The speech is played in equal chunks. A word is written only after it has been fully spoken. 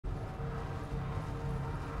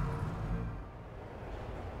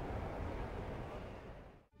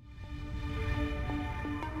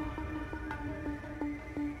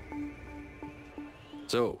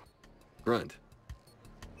So, Grunt,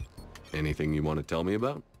 anything you want to tell me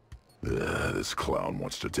about? This clown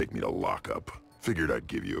wants to take me to lockup. Figured I'd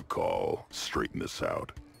give you a call, straighten this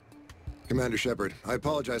out. Commander Shepard, I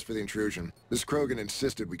apologize for the intrusion. Miss Krogan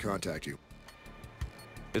insisted we contact you.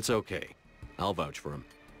 It's okay. I'll vouch for him.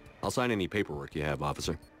 I'll sign any paperwork you have,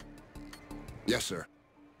 officer. Yes, sir.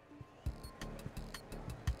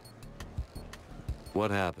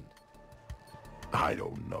 What happened? I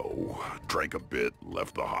don't know. Drank a bit,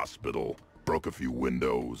 left the hospital, broke a few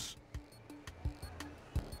windows.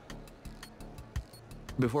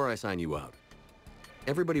 Before I sign you out,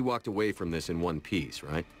 everybody walked away from this in one piece,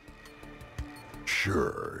 right?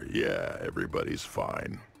 Sure, yeah, everybody's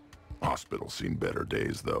fine. Hospital's seen better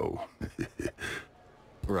days, though.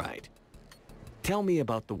 Right. Tell me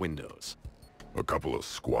about the windows. A couple of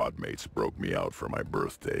squad mates broke me out for my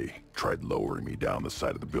birthday. Tried lowering me down the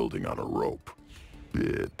side of the building on a rope.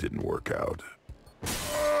 It didn't work out.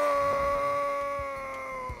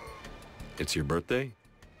 It's your birthday?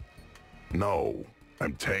 No,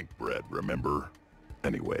 I'm tank bred, remember?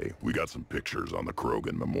 Anyway, we got some pictures on the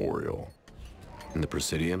Krogan Memorial. In the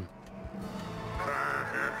Presidium?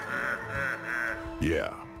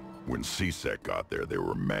 Yeah, when CSEC got there, they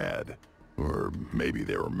were mad. Or maybe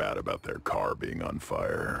they were mad about their car being on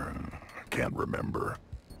fire. Can't remember.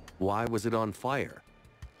 Why was it on fire?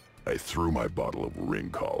 I threw my bottle of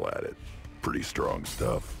Ringcall at it. Pretty strong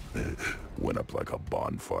stuff. Went up like a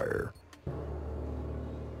bonfire.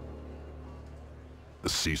 The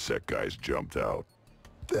CSEC guys jumped out.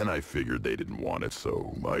 Then I figured they didn't want it,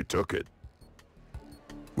 so I took it.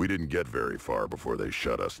 We didn't get very far before they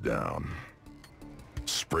shut us down.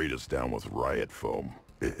 Sprayed us down with riot foam.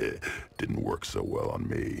 Didn't work so well on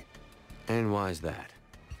me. And why's that?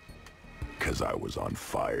 'Cause I was on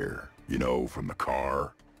fire. You know, from the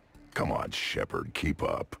car. Come on, Shepard, keep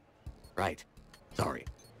up. Right. Sorry.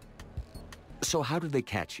 So how did they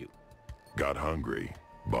catch you? Got hungry.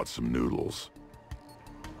 Bought some noodles.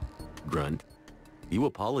 Grunt, you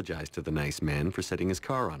apologized to the nice man for setting his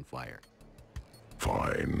car on fire.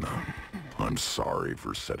 Fine. I'm sorry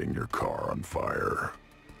for setting your car on fire.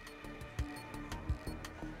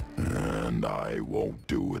 And I won't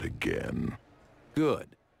do it again.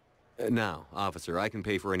 Good. Now, officer, I can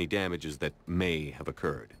pay for any damages that may have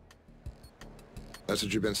occurred. That's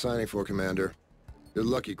what you've been signing for, Commander. You're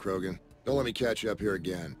lucky, Krogan. Don't let me catch you up here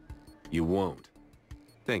again. You won't.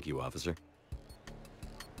 Thank you, officer.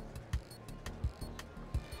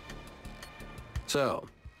 So,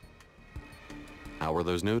 how were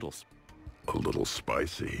those noodles? A little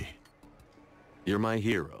spicy. You're my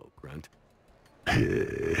hero, Grunt.